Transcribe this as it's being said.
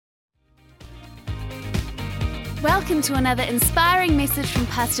Welcome to another inspiring message from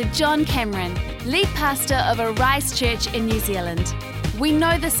Pastor John Cameron, lead pastor of Arise Church in New Zealand. We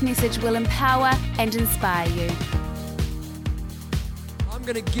know this message will empower and inspire you. I'm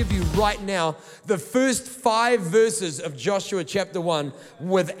going to give you right now the first 5 verses of Joshua chapter 1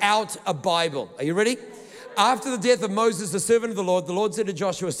 without a Bible. Are you ready? After the death of Moses, the servant of the Lord said to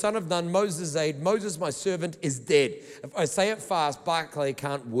Joshua, son of Nun, Moses' aide, Moses, my servant, is dead. If I say it fast, Barclay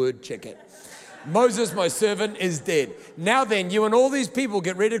can't word check it. Moses, my servant, is dead. Now then, you and all these people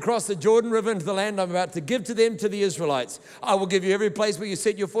get ready to cross the Jordan River into the land I'm about to give to them, to the Israelites. I will give you every place where you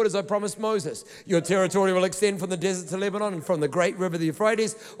set your foot, as I promised Moses. Your territory will extend from the desert to Lebanon, and from the great river, the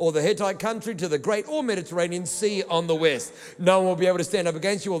Euphrates, or the Hittite country, to the great or Mediterranean Sea on the west. No one will be able to stand up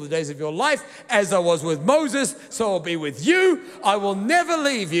against you all the days of your life. As I was with Moses, so I'll be with you. I will never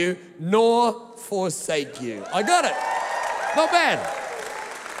leave you nor forsake you. I got it. Not bad.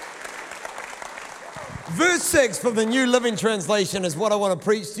 Verse 6 from the New Living Translation is what I want to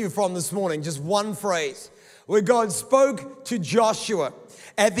preach to you from this morning. Just one phrase, where God spoke to Joshua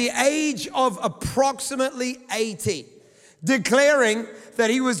at the age of approximately 80, declaring that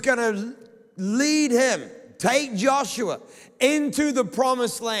he was going to lead him, take Joshua into the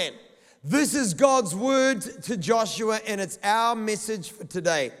promised land. This is God's word to Joshua, and it's our message for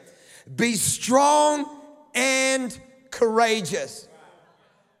today. Be strong and courageous,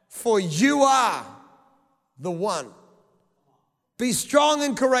 for you are the one. Be strong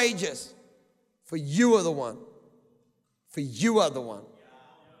and courageous, for you are the one. For you are the one.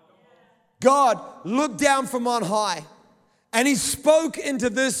 God looked down from on high, and he spoke into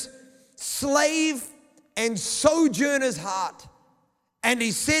this slave and sojourner's heart. And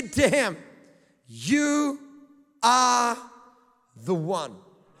he said to him, you are the one.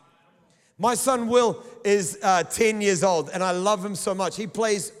 My son Will is 10 years old, and I love him so much. He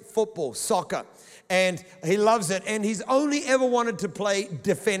plays football, soccer. And he loves it. And he's only ever wanted to play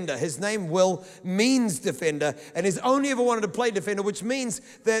defender. His name, Will, means defender. And he's only ever wanted to play defender, which means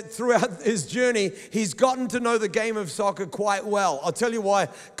that throughout his journey, he's gotten to know the game of soccer quite well. I'll tell you why.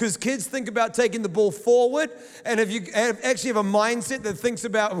 Because kids think about taking the ball forward. And if you actually have a mindset that thinks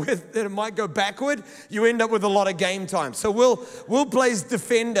about that it might go backward, you end up with a lot of game time. So Will plays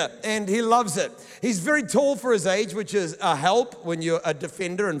defender, and he loves it. He's very tall for his age, which is a help when you're a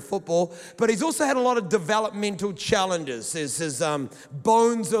defender in football. But he's also had a lot of developmental challenges. His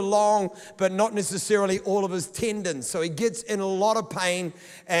bones are long, but not necessarily all of his tendons. So he gets in a lot of pain,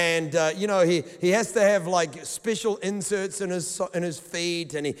 and he has to have like special inserts in his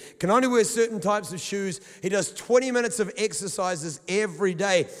feet, and he can only wear certain types of shoes. He does 20 minutes of exercises every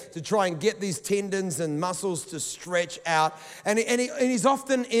day to try and get these tendons and muscles to stretch out, and he's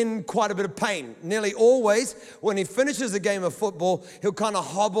often in quite a bit of pain. Nearly always, when he finishes a game of football, he'll kind of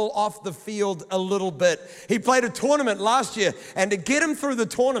hobble off the field a little bit. He played a tournament last year, and to get him through the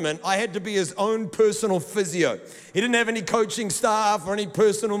tournament, I had to be his own personal physio. He didn't have any coaching staff or any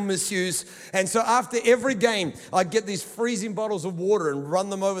personal masseuse, and so after every game, I'd get these freezing bottles of water and run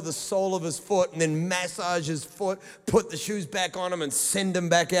them over the sole of his foot, and then massage his foot, put the shoes back on him, and send him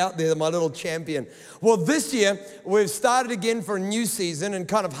back out there, my little champion. Well, this year, we've started again for a new season, and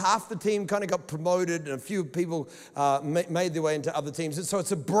kind of half the team kind of got promoted, and a few people made their way into other teams, and so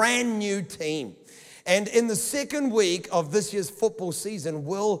it's a brand new team. And in the second week of this year's football season,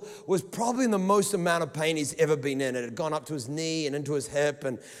 Will was probably in the most amount of pain he's ever been in. It had gone up to his knee and into his hip.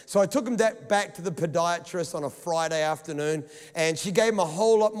 And so I took him back to the podiatrist on a Friday afternoon, and she gave him a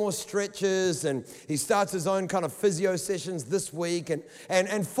whole lot more stretches, and he starts his own kind of physio sessions this week.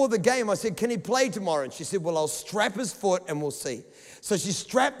 And for the game, I said, can he play tomorrow? And she said, well, I'll strap his foot and we'll see. So she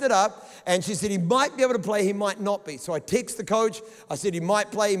strapped it up, and she said he might be able to play, he might not be. So I text the coach. I said he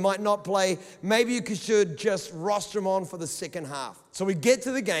might play, he might not play. Maybe you should just roster him on for the second half. So we get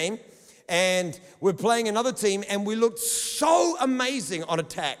to the game, and we're playing another team, and we looked so amazing on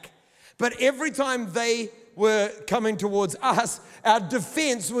attack. But every time they were coming towards us, our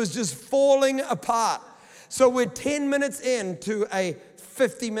defense was just falling apart. So we're 10 minutes into a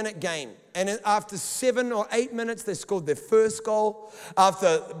 50-minute game. And after 7 or 8 minutes, they scored their first goal.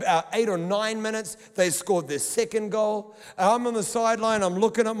 After 8 or 9 minutes, they scored their second goal. I'm on the sideline. I'm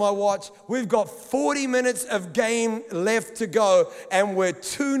looking at my watch. We've got 40 minutes of game left to go, and we're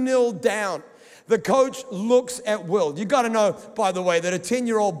 2-0 down. The coach looks at Will. You got to know, by the way, that a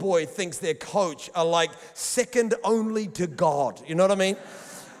 10-year-old boy thinks their coach are like second only to God. You know what I mean?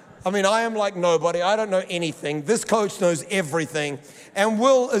 I am like nobody. I don't know anything. This coach knows everything. And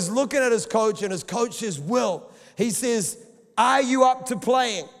Will is looking at his coach, and his coach says, Will, he says, are you up to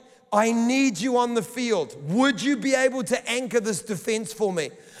playing? I need you on the field. Would you be able to anchor this defense for me?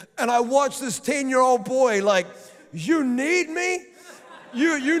 And I watched this 10-year-old boy like, you need me?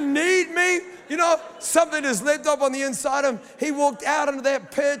 You need me? You know, something just leapt up on the inside of him. He walked out into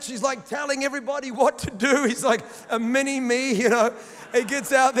that pitch. He's like telling everybody what to do. He's like a mini me, you know. He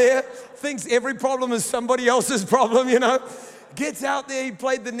gets out there, thinks every problem is somebody else's problem, you know. Gets out there, he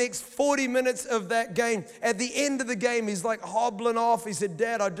played the next 40 minutes of that game. At the end of the game, he's like hobbling off. He said,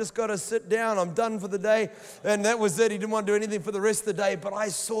 Dad, I just got to sit down. I'm done for the day. And that was it. He didn't want to do anything for the rest of the day. But I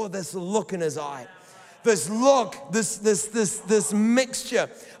saw this look in his eye. This look, this mixture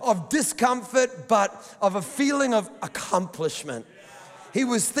of discomfort, but of a feeling of accomplishment. He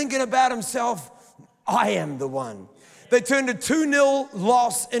was thinking about himself, I am the one. They turned a 2-0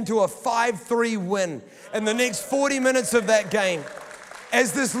 loss into a 5-3 win in the next 40 minutes of that game.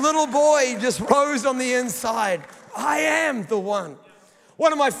 As this little boy just rose on the inside, I am the one.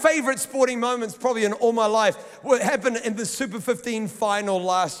 One of my favorite sporting moments probably in all my life what happened in the Super 15 final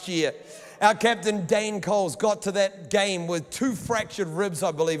last year. Our captain, Dane Coles, got to that game with 2 fractured ribs,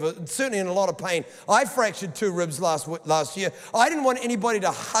 I believe, certainly in a lot of pain. I fractured 2 ribs last year. I didn't want anybody to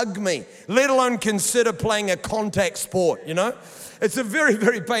hug me, let alone consider playing a contact sport, you know? It's a very,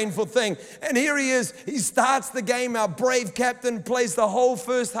 very painful thing. And here he is. He starts the game. Our brave captain plays the whole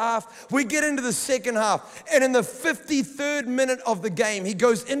first half. We get into the second half. And in the 53rd minute of the game, he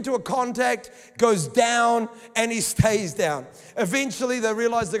goes into a contact, goes down, and he stays down. Eventually, they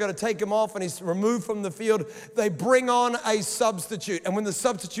realize they've got to take him off, and he's removed from the field. They bring on a substitute. And when the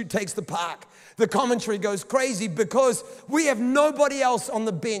substitute takes the park, the commentary goes crazy because we have nobody else on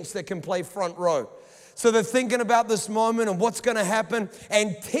the bench that can play front row. So they're thinking about this moment and what's going to happen.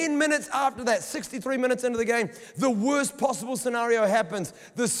 And 10 minutes after that, 63 minutes into the game, the worst possible scenario happens.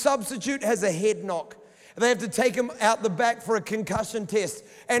 The substitute has a head knock. They have to take him out the back for a concussion test.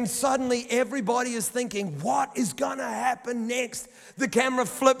 And suddenly everybody is thinking, what is going to happen next? The camera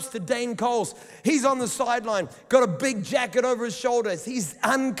flips to Dane Coles. He's on the sideline, got a big jacket over his shoulders. He's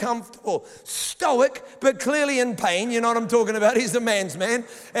uncomfortable, stoic, but clearly in pain. You know what I'm talking about? He's a man's man.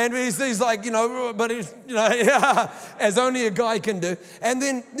 And he's like, you know, but he's, you know, as only a guy can do. And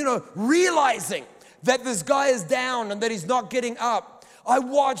then, you know, realizing that this guy is down and that he's not getting up, I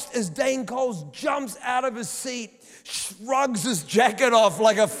watched as Dane Coles jumps out of his seat, shrugs his jacket off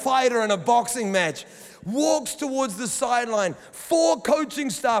like a fighter in a boxing match, walks towards the sideline. 4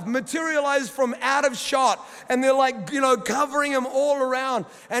 coaching staff materialize from out of shot, and they're like, you know, covering him all around.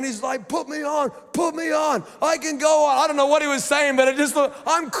 And he's like, put me on, I can go on. I don't know what he was saying, but it just looked,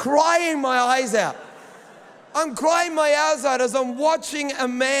 I'm crying my eyes out. I'm crying my eyes out as I'm watching a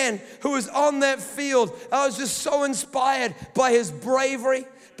man who was on that field. I was just so inspired by his bravery,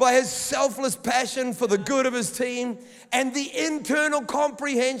 by his selfless passion for the good of his team, and the internal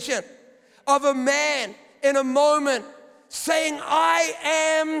comprehension of a man in a moment saying, I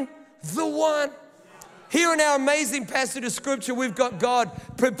am the one. Here in our amazing passage of scripture, we've got God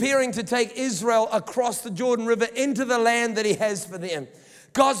preparing to take Israel across the Jordan River into the land that he has for them.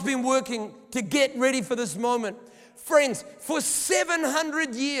 God's been working to get ready for this moment. Friends, for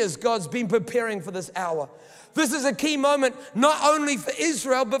 700 years, God's been preparing for this hour. This is a key moment, not only for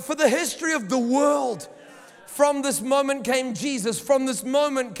Israel, but for the history of the world. From this moment came Jesus. From this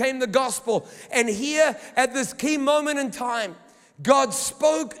moment came the gospel. And here, at this key moment in time, God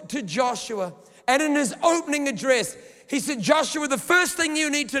spoke to Joshua. And in his opening address, he said, Joshua, the first thing you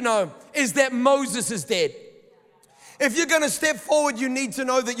need to know is that Moses is dead. If you're going to step forward, you need to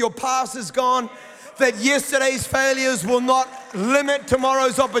know that your past is gone, that yesterday's failures will not limit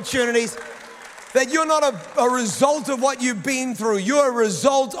tomorrow's opportunities, that you're not a result of what you've been through. You're a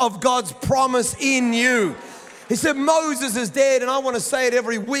result of God's promise in you. He said, Moses is dead, and I want to say it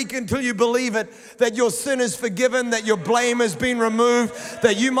every week until you believe it, that your sin is forgiven, that your blame has been removed,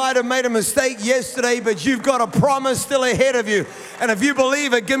 that you might have made a mistake yesterday, but you've got a promise still ahead of you. And if you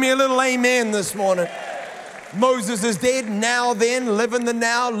believe it, give me a little amen this morning. Moses is dead. Now then, live in the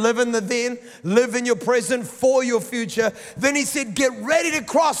now, live in the then, live in your present for your future. Then he said, get ready to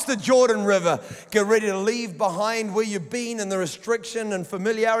cross the Jordan River. Get ready to leave behind where you've been and the restriction and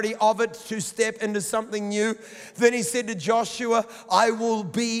familiarity of it to step into something new. Then he said to Joshua, I will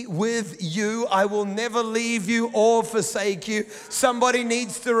be with you. I will never leave you or forsake you. Somebody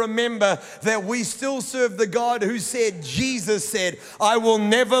needs to remember that we still serve the God who said, Jesus said, I will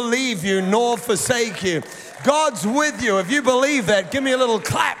never leave you nor forsake you. God's with you. If you believe that, give me a little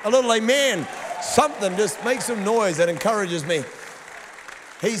clap, a little amen. Something, just make some noise that encourages me.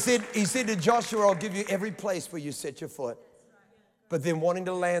 He said to Joshua, I'll give you every place where you set your foot. But then wanting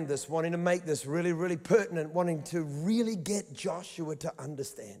to land this, wanting to make this really, really pertinent, wanting to really get Joshua to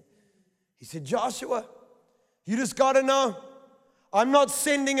understand. He said, Joshua, you just got to know, I'm not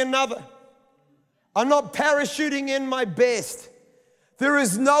sending another. I'm not parachuting in my best. There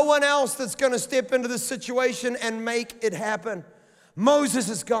is no one else that's going to step into this situation and make it happen. Moses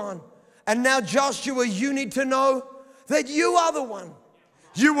is gone. And now Joshua, you need to know that you are the one.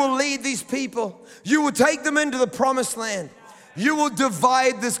 You will lead these people. You will take them into the promised land. You will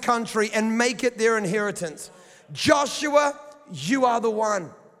divide this country and make it their inheritance. Joshua, you are the one.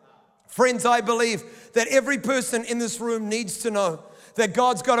 Friends, I believe that every person in this room needs to know that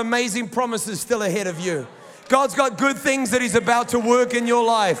God's got amazing promises still ahead of you. God's got good things that He's about to work in your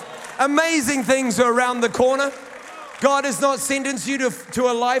life. Amazing things are around the corner. God has not sentenced you to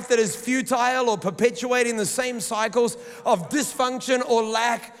a life that is futile or perpetuating the same cycles of dysfunction or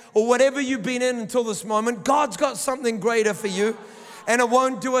lack or whatever you've been in until this moment. God's got something greater for you. And it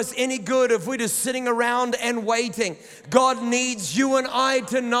won't do us any good if we're just sitting around and waiting. God needs you and I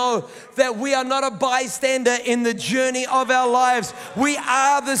to know that we are not a bystander in the journey of our lives. We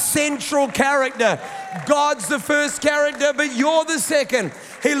are the central character. God's the first character, but you're the second.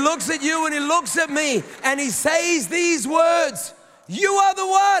 He looks at you and He looks at me and He says these words, you are the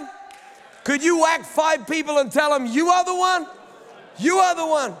one. Could you whack 5 people and tell them, you are the one? You are the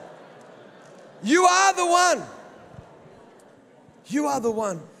one. You are the one. You are the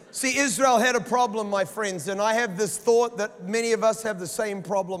one. See, Israel had a problem, my friends, and I have this thought that many of us have the same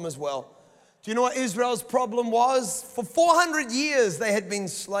problem as well. Do you know what Israel's problem was? For 400 years, they had been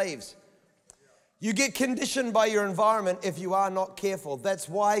slaves. You get conditioned by your environment if you are not careful. That's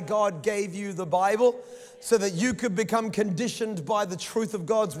why God gave you the Bible, so that you could become conditioned by the truth of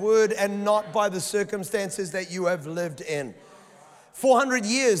God's word and not by the circumstances that you have lived in. 400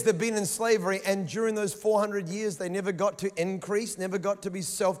 years they've been in slavery, and during those 400 years they never got to increase, never got to be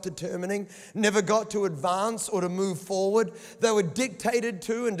self-determining, never got to advance or to move forward. They were dictated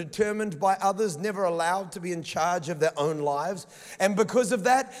to and determined by others, never allowed to be in charge of their own lives. And because of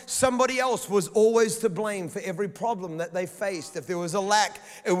that, somebody else was always to blame for every problem that they faced. If there was a lack,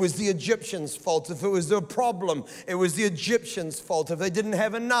 it was the Egyptians' fault. If it was a problem, it was the Egyptians' fault. If they didn't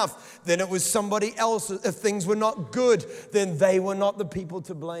have enough, then it was somebody else. If things were not good, then they were not the people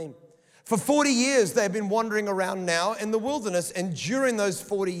to blame. For 40 years, they've been wandering around now in the wilderness, and during those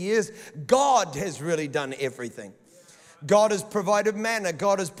 40 years, God has really done everything. God has provided manna.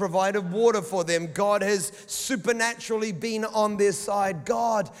 God has provided water for them. God has supernaturally been on their side.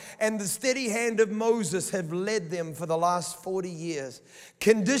 God and the steady hand of Moses have led them for the last 40 years,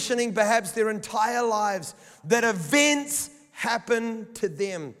 conditioning perhaps their entire lives that events happen to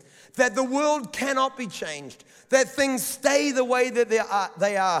them, that the world cannot be changed, that things stay the way that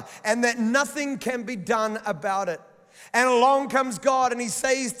they are, and that nothing can be done about it. And along comes God and He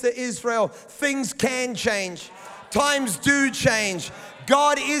says to Israel, things can change. Times do change.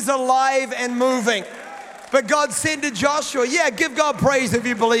 God is alive and moving. But God said to Joshua, yeah, give God praise if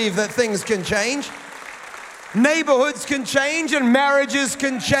you believe that things can change. Neighborhoods can change and marriages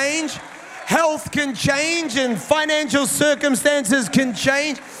can change. Health can change and financial circumstances can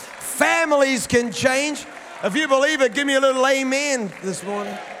change. Families can change. If you believe it, give me a little amen this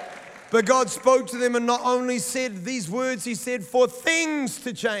morning. But God spoke to them and not only said these words, He said, for things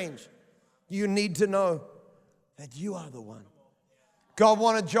to change, you need to know that you are the one. God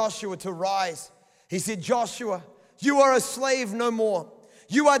wanted Joshua to rise. He said, Joshua, you are a slave no more.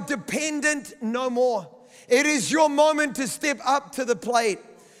 You are dependent no more. It is your moment to step up to the plate.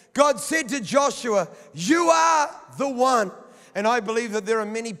 God said to Joshua, you are the one. And I believe that there are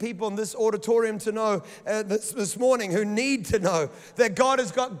many people in this auditorium to know this morning who need to know that God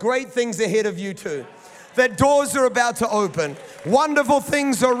has got great things ahead of you too. That doors are about to open. Wonderful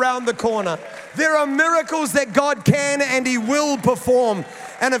things are around the corner. There are miracles that God can and He will perform.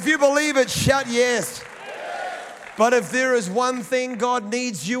 And if you believe it, shout yes. But if there is one thing God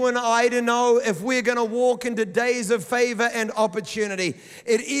needs you and I to know, if we're going to walk into days of favor and opportunity,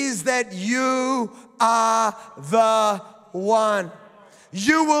 it is that you are the one.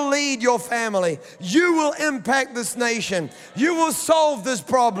 You will lead your family. You will impact this nation. You will solve this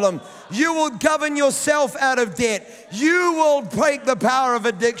problem. You will govern yourself out of debt. You will break the power of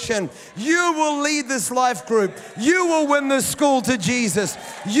addiction. You will lead this life group. You will win this school to Jesus.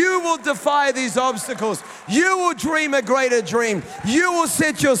 You will defy these obstacles. You will dream a greater dream. You will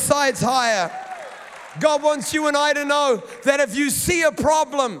set your sights higher. God wants you and I to know that if you see a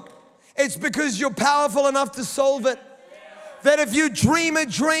problem, it's because you're powerful enough to solve it. That if you dream a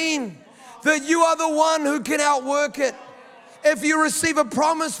dream, that you are the one who can outwork it. If you receive a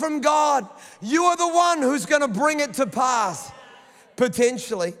promise from God, you are the one who's going to bring it to pass.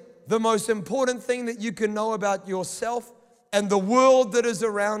 Potentially, the most important thing that you can know about yourself and the world that is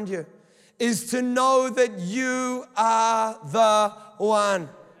around you is to know that you are the one.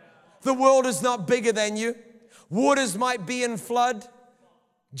 The world is not bigger than you. Waters might be in flood.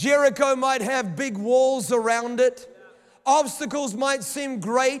 Jericho might have big walls around it. Obstacles might seem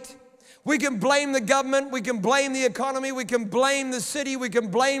great. We can blame the government, we can blame the economy, we can blame the city, we can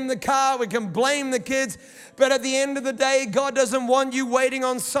blame the car, we can blame the kids. But at the end of the day, God doesn't want you waiting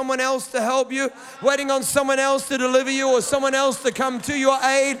on someone else to help you, waiting on someone else to deliver you or someone else to come to your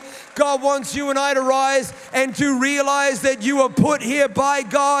aid. God wants you and I to rise and to realize that you are put here by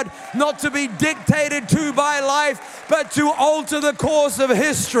God, not to be dictated to by life, but to alter the course of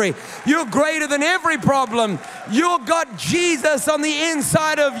history. You're greater than every problem. You've got Jesus on the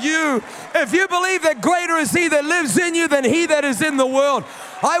inside of you. If you believe that greater is He that lives in you than he that is in the world,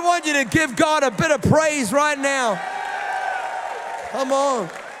 I want you to give God a bit of praise right now. Come on.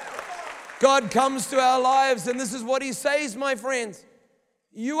 God comes to our lives, and this is what He says, my friends.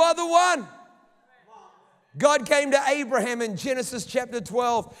 You are the one. God came to Abraham in Genesis chapter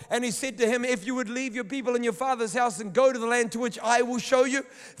 12, and He said to him, if you would leave your people and your father's house and go to the land to which I will show you,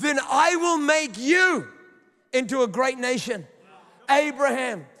 then I will make you into a great nation.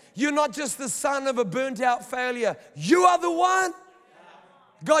 Abraham, you're not just the son of a burnt out failure. You are the one.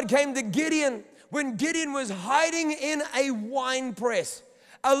 God came to Gideon when Gideon was hiding in a wine press,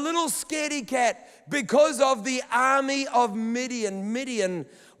 a little scaredy cat, because of the army of Midian. Midian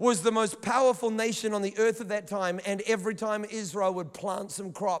was the most powerful nation on the earth at that time, and every time Israel would plant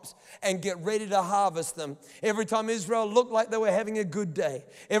some crops and get ready to harvest them, every time Israel looked like they were having a good day,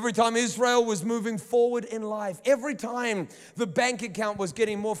 every time Israel was moving forward in life, every time the bank account was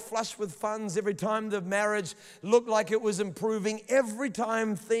getting more flush with funds, every time the marriage looked like it was improving, every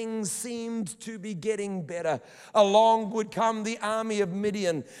time things seemed to be getting better, along would come the army of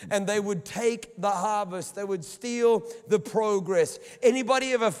Midian, and they would take the harvest, they would steal the progress.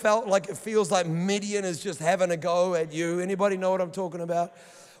 Anybody ever felt like it feels like Midian is just having a go at you? Anybody know what I'm talking about?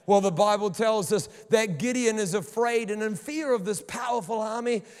 Well, the Bible tells us that Gideon is afraid and in fear of this powerful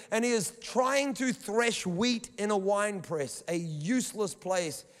army, and he is trying to thresh wheat in a wine press, a useless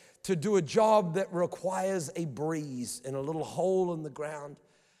place to do a job that requires a breeze in a little hole in the ground.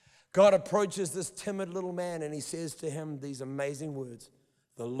 God approaches this timid little man, and He says to him these amazing words,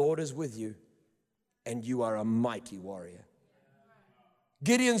 "The Lord is with you, and you are a mighty warrior."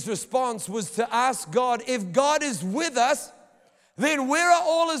 Gideon's response was to ask God, if God is with us, then where are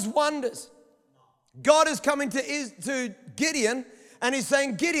all His wonders? God is coming to Gideon, and He's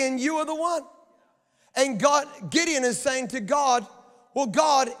saying, Gideon, you are the one. And Gideon is saying to God, well,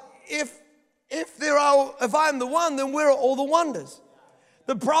 God, if I'm the one, then where are all the wonders?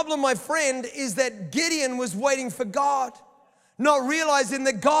 The problem, my friend, is that Gideon was waiting for God, not realizing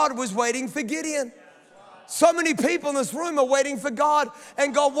that God was waiting for Gideon. So many people in this room are waiting for God,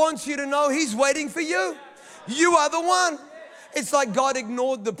 and God wants you to know He's waiting for you. You are the one. It's like God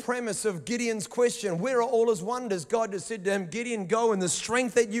ignored the premise of Gideon's question, where are all His wonders? God just said to him, Gideon, go in the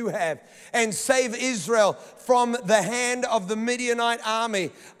strength that you have and save Israel from the hand of the Midianite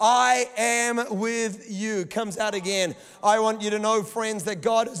army. I am with you. Comes out again. I want you to know, friends, that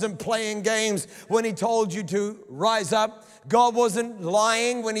God isn't playing games when He told you to rise up. God wasn't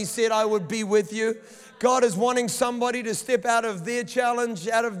lying when He said, I would be with you. God is wanting somebody to step out of their challenge,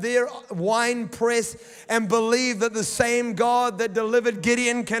 out of their wine press, and believe that the same God that delivered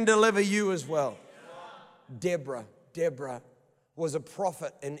Gideon can deliver you as well. Deborah was a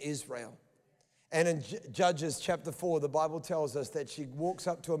prophet in Israel. And in Judges chapter 4, the Bible tells us that she walks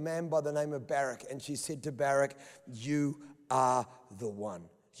up to a man by the name of Barak, and she said to Barak, you are the one.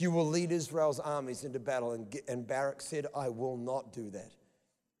 You will lead Israel's armies into battle. And Barak said, I will not do that.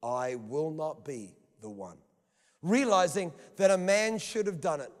 I will not be the one. Realizing that a man should have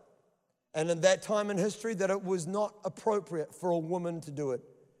done it. And in that time in history, that it was not appropriate for a woman to do it.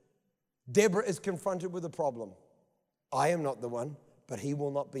 Deborah is confronted with a problem. I am not the one, but he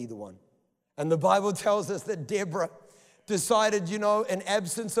will not be the one. And the Bible tells us that Deborah decided, in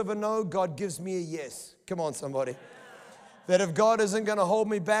absence of a no, God gives me a yes. Come on, somebody. That if God isn't going to hold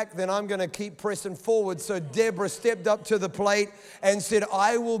me back, then I'm going to keep pressing forward. So Deborah stepped up to the plate and said,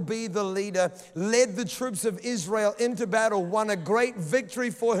 I will be the leader, led the troops of Israel into battle, won a great victory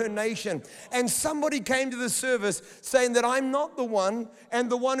for her nation. And somebody came to the service saying that I'm not the one,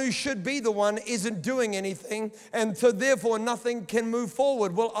 and the one who should be the one isn't doing anything, and so therefore nothing can move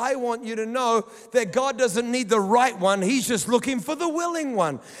forward. Well, I want you to know that God doesn't need the right one. He's just looking for the willing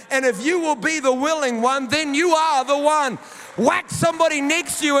one. And if you will be the willing one, then you are the one. Whack somebody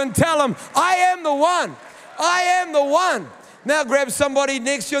next to you and tell them, I am the one. I am the one. Now grab somebody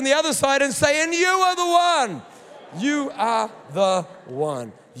next to you on the other side and say, and you are the one. You are the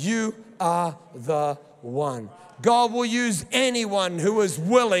one. You are the one. God will use anyone who is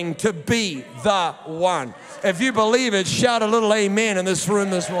willing to be the one. If you believe it, shout a little amen in this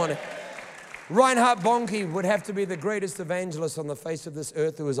room this morning. Reinhard Bonnke would have to be the greatest evangelist on the face of this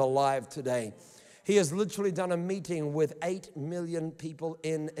earth who is alive today. He has literally done a meeting with 8 million people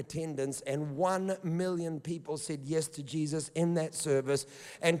in attendance, and 1 million people said yes to Jesus in that service.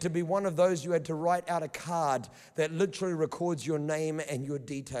 And to be one of those, you had to write out a card that literally records your name and your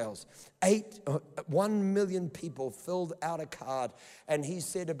details. 1 million people filled out a card, and he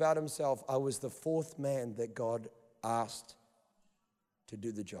said about himself, I was the 4th man that God asked to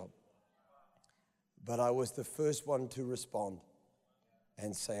do the job. But I was the first one to respond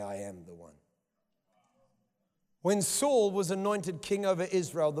and say, I am the one. When Saul was anointed king over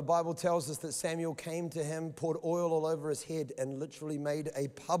Israel, the Bible tells us that Samuel came to him, poured oil all over his head, and literally made a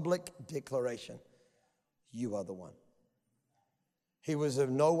public declaration. You are the one. He was of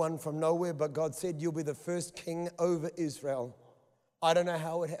no one from nowhere, but God said, you'll be the first king over Israel. I don't know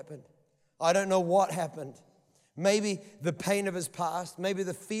how it happened. I don't know what happened. Maybe the pain of his past, maybe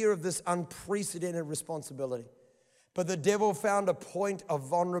the fear of this unprecedented responsibility. But the devil found a point of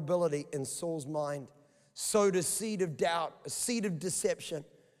vulnerability in Saul's mind, sowed a seed of doubt, a seed of deception.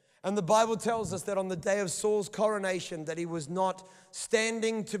 And the Bible tells us that on the day of Saul's coronation, that he was not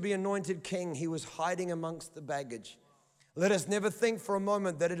standing to be anointed king, he was hiding amongst the baggage. Let us never think for a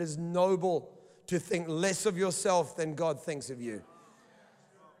moment that it is noble to think less of yourself than God thinks of you.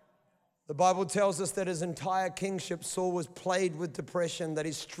 The Bible tells us that his entire kingship, Saul was plagued with depression, that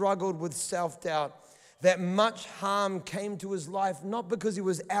he struggled with self-doubt, that much harm came to his life, not because he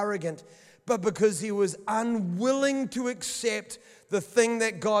was arrogant, but because he was unwilling to accept the thing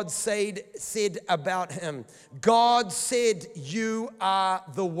that God said about him. God said, you are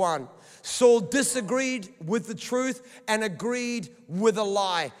the one. Saul disagreed with the truth and agreed with a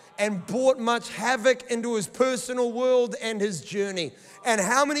lie and brought much havoc into his personal world and his journey. And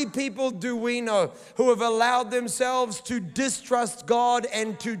how many people do we know who have allowed themselves to distrust God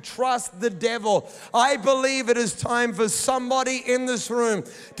and to trust the devil? I believe it is time for somebody in this room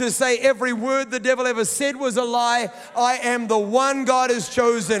to say every word the devil ever said was a lie. I am the one God has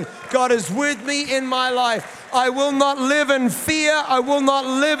chosen. God is with me in my life. I will not live in fear. I will not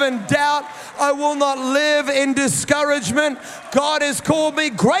live in doubt. I will not live in discouragement. God has called me.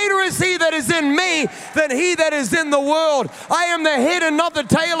 Greater is he that is in me than he that is in the world. I am the head and not the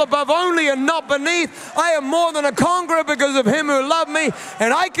tail, above only and not beneath. I am more than a conqueror because of him who loved me.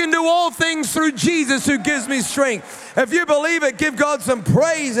 And I can do all things through Jesus who gives me strength. If you believe it, give God some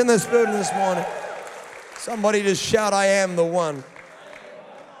praise in this building this morning. Somebody just shout, I am the one.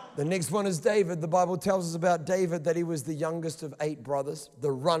 The next one is David. The Bible tells us about David that he was the youngest of 8 brothers,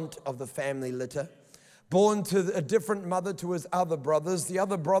 the runt of the family litter, born to a different mother to his other brothers. The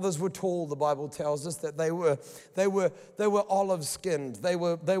other brothers were tall. The Bible tells us that they were olive-skinned. They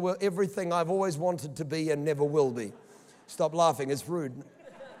were everything I've always wanted to be and never will be. Stop laughing, it's rude.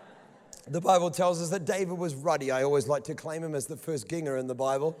 The Bible tells us that David was ruddy. I always like to claim him as the first ginger in the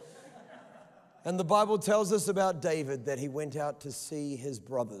Bible. And the Bible tells us about David that he went out to see his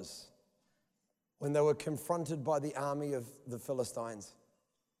brothers when they were confronted by the army of the Philistines,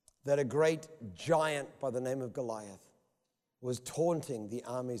 that a great giant by the name of Goliath was taunting the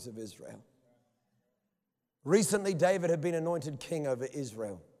armies of Israel. Recently, David had been anointed king over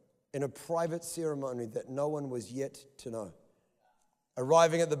Israel in a private ceremony that no one was yet to know.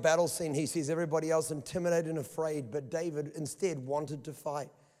 Arriving at the battle scene, he sees everybody else intimidated and afraid, but David instead wanted to fight.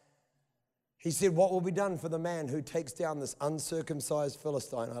 He said, what will be done for the man who takes down this uncircumcised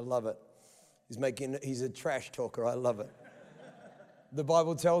Philistine? I love it. He's a trash talker. I love it. The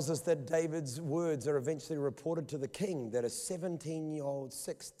Bible tells us that David's words are eventually reported to the king, that a 17-year-old,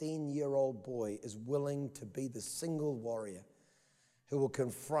 16-year-old boy is willing to be the single warrior who will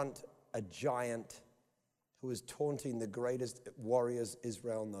confront a giant who is taunting the greatest warriors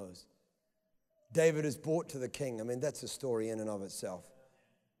Israel knows. David is brought to the king. I mean, that's a story in and of itself.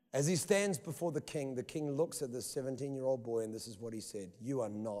 As he stands before the king looks at this 17-year-old boy, and this is what he said. You are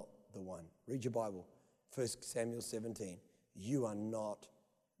not the one. Read your Bible, 1 Samuel 17. You are not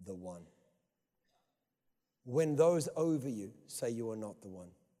the one. When those over you say you are not the one.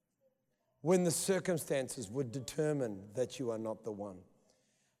 When the circumstances would determine that you are not the one.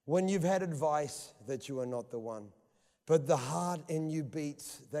 When you've had advice that you are not the one. But the heart in you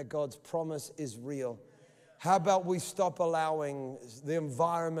beats that God's promise is real. How about we stop allowing the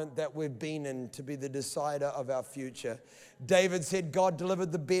environment that we've been in to be the decider of our future? David said, God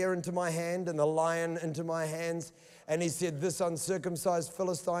delivered the bear into my hand and the lion into my hands. And he said, this uncircumcised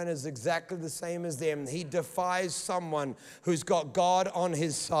Philistine is exactly the same as them. He defies someone who's got God on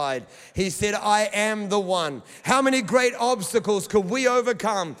his side. He said, I am the one. How many great obstacles could we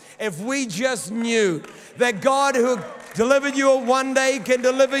overcome if we just knew that God who delivered you one day can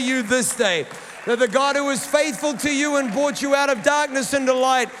deliver you this day? That the God who is faithful to you and brought you out of darkness into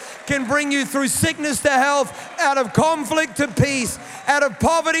light can bring you through sickness to health, out of conflict to peace, out of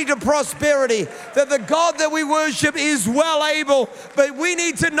poverty to prosperity. That the God that we worship is well able, but we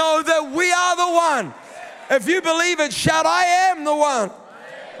need to know that we are the one. If you believe it, shout, I am the one.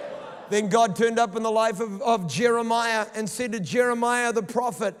 Then God turned up in the life of Jeremiah and said to Jeremiah the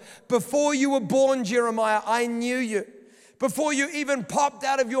prophet, before you were born, Jeremiah, I knew you. Before you even popped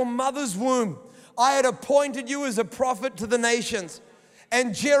out of your mother's womb, I had appointed you as a prophet to the nations.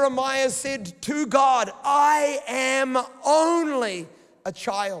 And Jeremiah said to God, I am only a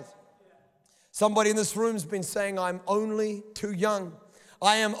child. Somebody in this room's been saying, I'm only too young.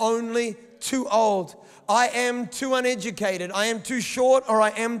 I am only too old. I am too uneducated. I am too short or I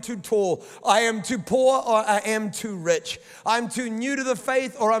am too tall. I am too poor or I am too rich. I'm too new to the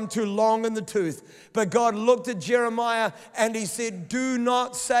faith or I'm too long in the tooth. But God looked at Jeremiah and he said, do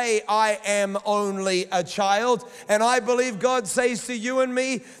not say I am only a child. And I believe God says to you and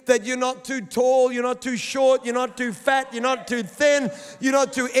me that you're not too tall, you're not too short, you're not too fat, you're not too thin, you're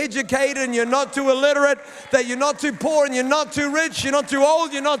not too educated and you're not too illiterate, that you're not too poor and you're not too rich, you're not too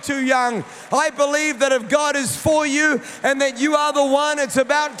old, you're not too young. I believe that if God is for you and that you are the one, it's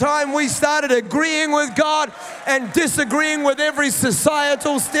about time we started agreeing with God and disagreeing with every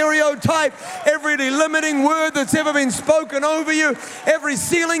societal stereotype, every limiting word that's ever been spoken over you, every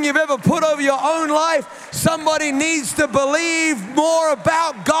ceiling you've ever put over your own life. Somebody needs to believe more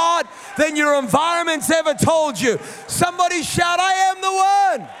about God than your environment's ever told you. Somebody shout, I am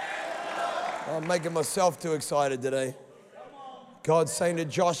the one. I'm making myself too excited today. God's saying to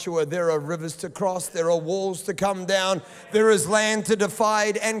Joshua, there are rivers to cross, there are walls to come down, there is land to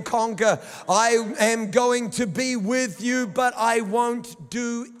divide and conquer. I am going to be with you, but I won't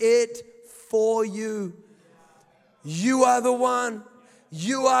do it for you. You are the one.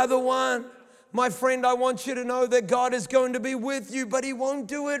 You are the one. My friend, I want you to know that God is going to be with you, but He won't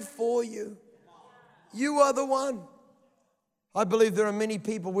do it for you. You are the one. I believe there are many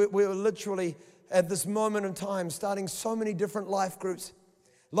people, we're literally at this moment in time starting so many different life groups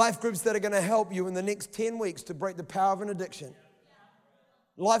that are going to help you in the next 10 weeks to break the power of an addiction.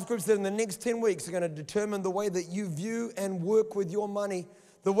 Life groups that in the next 10 weeks are going to determine the way that you view and work with your money,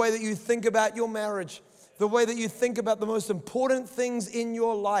 the way that you think about your marriage, the way that you think about the most important things in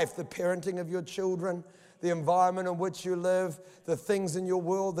your life, the parenting of your children, the environment in which you live, the things in your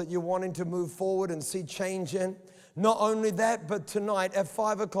world that you're wanting to move forward and see change in. Not only that, but tonight at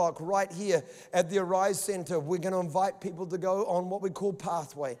 5 o'clock right here at the Arise Center, we're going to invite people to go on what we call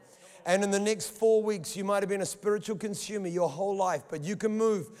Pathway. And in the next 4 weeks, you might have been a spiritual consumer your whole life, but you can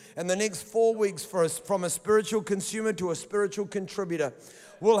move in the next 4 weeks from a spiritual consumer to a spiritual contributor.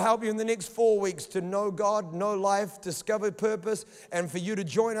 We'll help you in the next 4 weeks to know God, know life, discover purpose, and for you to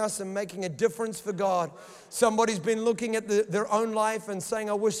join us in making a difference for God. Somebody's been looking at their own life and saying,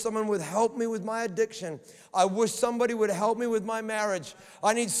 I wish someone would help me with my addiction. I wish somebody would help me with my marriage.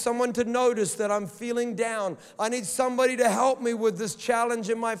 I need someone to notice that I'm feeling down. I need somebody to help me with this challenge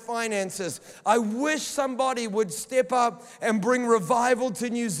in my finances. I wish somebody would step up and bring revival to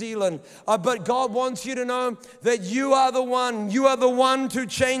New Zealand. But God wants you to know that you are the one. You are the one to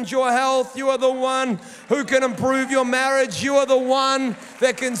change your health. You are the one who can improve your marriage. You are the one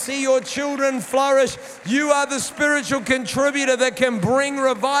that can see your children flourish. You are the spiritual contributor that can bring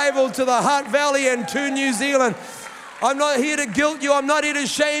revival to the Hutt Valley and to New Zealand. I'm not here to guilt you. I'm not here to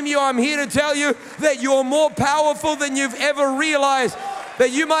shame you. I'm here to tell you that you're more powerful than you've ever realized.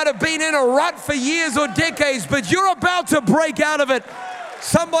 That you might have been in a rut for years or decades, but you're about to break out of it.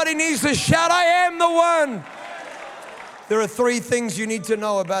 Somebody needs to shout, I am the one. There are 3 things you need to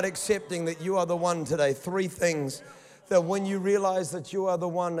know about accepting that you are the one today. 3 things that when you realize that you are the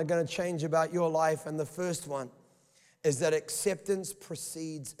one are going to change about your life. And the first one is that acceptance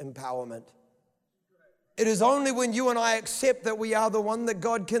precedes empowerment. It is only when you and I accept that we are the one that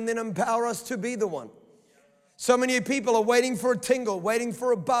God can then empower us to be the one. So many people are waiting for a tingle, waiting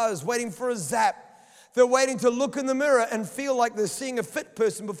for a buzz, waiting for a zap. They're waiting to look in the mirror and feel like they're seeing a fit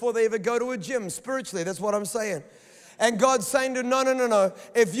person before they ever go to a gym. Spiritually, that's what I'm saying. And God's saying to no.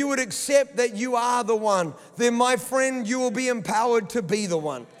 If you would accept that you are the one, then my friend, you will be empowered to be the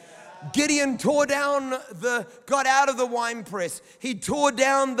one. Gideon got out of the winepress. He tore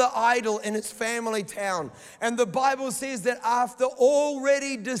down the idol in his family town. And the Bible says that after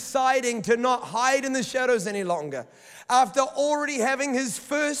already deciding to not hide in the shadows any longer, after already having his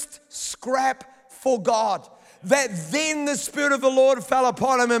first scrap for God, that then the Spirit of the Lord fell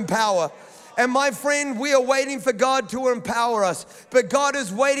upon him in power. And my friend, we are waiting for God to empower us, but God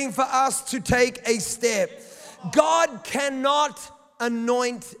is waiting for us to take a step. God cannot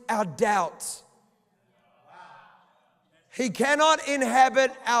anoint our doubts. He cannot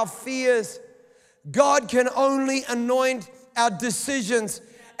inhabit our fears. God can only anoint our decisions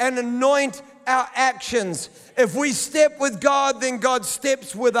and anoint our actions. If we step with God, then God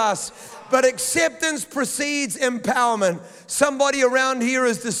steps with us. But acceptance precedes empowerment. Somebody around here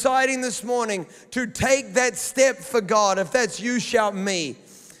is deciding this morning to take that step for God. If that's you, shout me.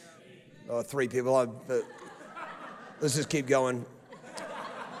 Oh, 3 people. Let's just keep going.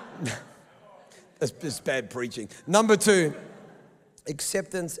 It's bad preaching. Number 2,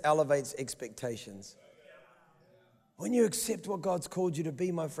 acceptance elevates expectations. When you accept what God's called you to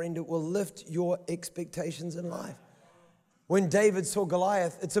be, my friend, it will lift your expectations in life. When David saw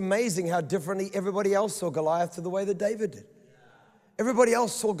Goliath, it's amazing how differently everybody else saw Goliath to the way that David did. Everybody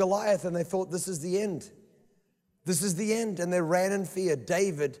else saw Goliath and they thought, this is the end. This is the end. And they ran in fear.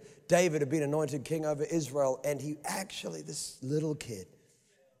 David had been anointed king over Israel, and he actually, this little kid,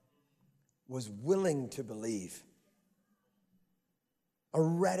 was willing to believe a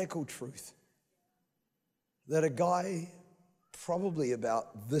radical truth that a guy probably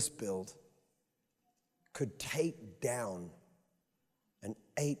about this build could take down an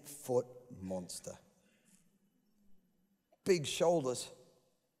 8-foot monster. Big shoulders,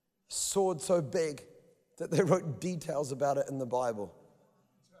 sword so big that they wrote details about it in the Bible.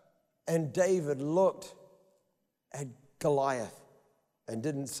 And David looked at Goliath and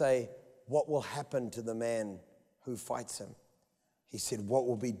didn't say, what will happen to the man who fights him? He said, what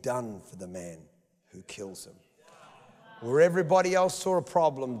will be done for the man who kills him? Where everybody else saw a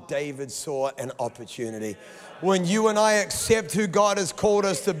problem, David saw an opportunity. When you and I accept who God has called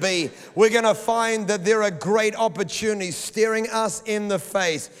us to be, we're going to find that there are great opportunities staring us in the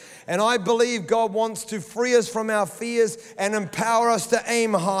face. And I believe God wants to free us from our fears and empower us to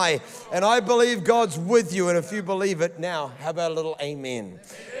aim high. And I believe God's with you. And if you believe it now, how about a little amen?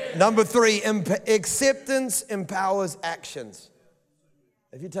 Number 3, acceptance empowers actions.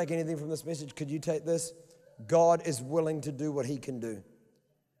 If you take anything from this message, could you take this? God is willing to do what he can do,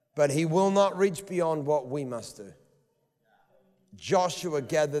 but he will not reach beyond what we must do. Joshua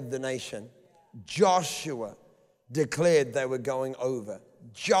gathered the nation. Joshua declared they were going over.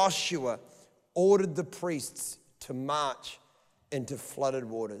 Joshua ordered the priests to march into flooded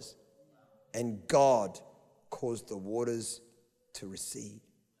waters, and God caused the waters to recede.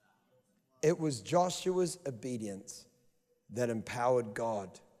 It was Joshua's obedience that empowered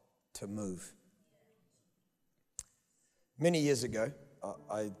God to move. Many years ago,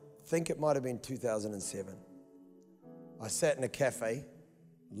 I think it might have been 2007, I sat in a cafe,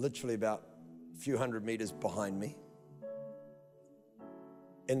 literally about a few hundred meters behind me,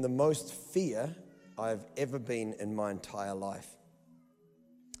 in the most fear I've ever been in my entire life.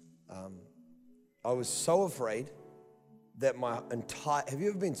 I was so afraid that have you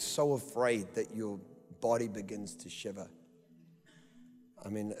ever been so afraid that your body begins to shiver? I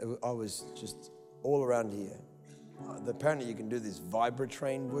mean, I was just all around here. Apparently you can do these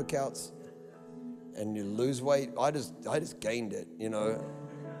Vibratrain workouts and you lose weight. I just gained it, you know.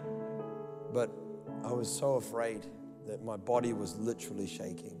 But I was so afraid that my body was literally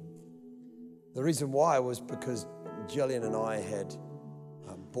shaking. The reason why was because Jillian and I had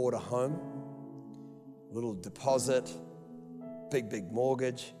bought a home, little deposit, big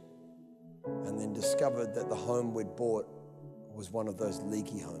mortgage, and then discovered that the home we'd bought was one of those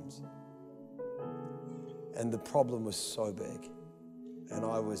leaky homes. And the problem was so big. And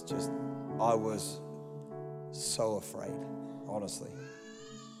I was so afraid, honestly.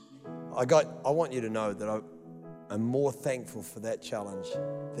 I want you to know that I'm more thankful for that challenge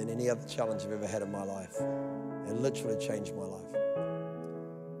than any other challenge I've ever had in my life. It literally changed my life.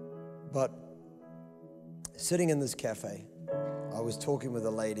 But sitting in this cafe, I was talking with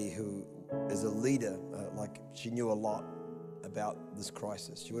a lady who is a leader, she knew a lot about this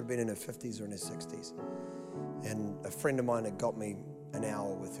crisis. She would have been in her 50s or in her 60s. And a friend of mine had got me an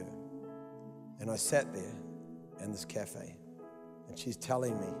hour with her. And I sat there in this cafe, and she's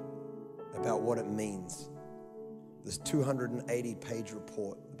telling me about what it means. This 280-page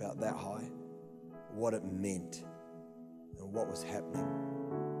report about that high, what it meant and what was happening.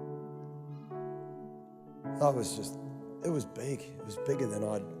 It was big. It was bigger than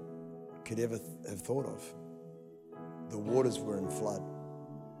I'd could ever have thought of. The waters were in flood.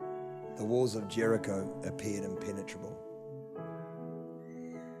 The walls of Jericho appeared impenetrable.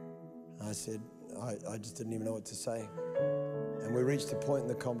 I said, I just didn't even know what to say. And we reached a point in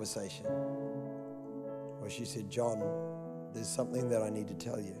the conversation where she said, John, there's something that I need to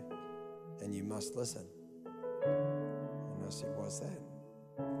tell you, and you must listen. And I said, what's that?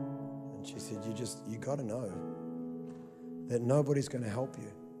 And she said, you got to know that nobody's going to help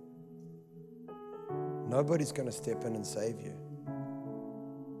you. Nobody's going to step in and save you.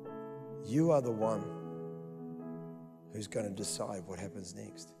 You are the one who's going to decide what happens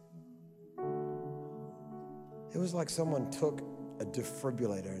next. It was like someone took a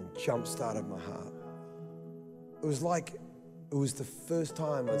defibrillator and jump-started my heart. It was like it was the first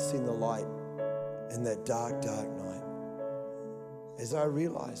time I'd seen the light in that dark, dark night. As I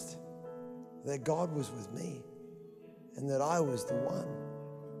realized that God was with me and that I was the one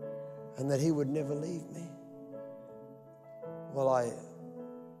and that He would never leave me. Well, I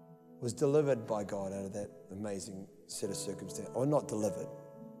was delivered by God out of that amazing set of circumstances. Or not delivered.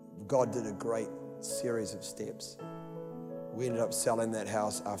 God did a great series of steps. We ended up selling that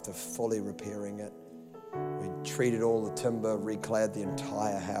house after fully repairing it. We treated all the timber, reclad the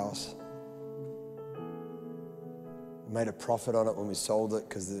entire house. We made a profit on it when we sold it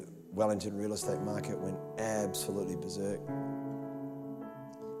because the Wellington real estate market went absolutely berserk.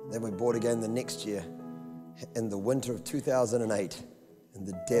 Then we bought again the next year in the winter of 2008 in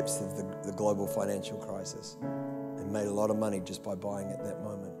the depths of the global financial crisis and made a lot of money just by buying at that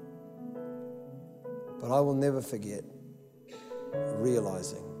moment. But I will never forget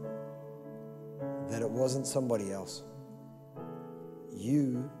realizing that it wasn't somebody else.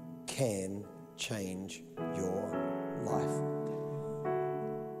 You can change your life.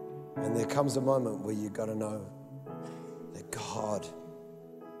 And there comes a moment where you've got to know that God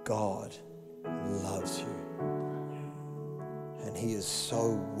loves you. And He is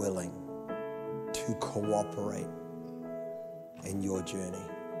so willing to cooperate in your journey.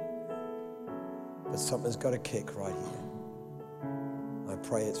 But something's got to kick right here. I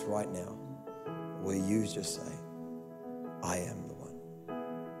pray it's right now where you just say, I am the one.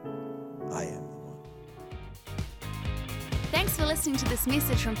 I am the one. Thanks for listening to this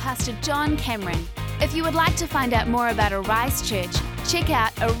message from Pastor John Cameron. If you would like to find out more about Arise Church, check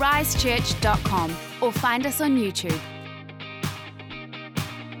out arisechurch.com or find us on YouTube.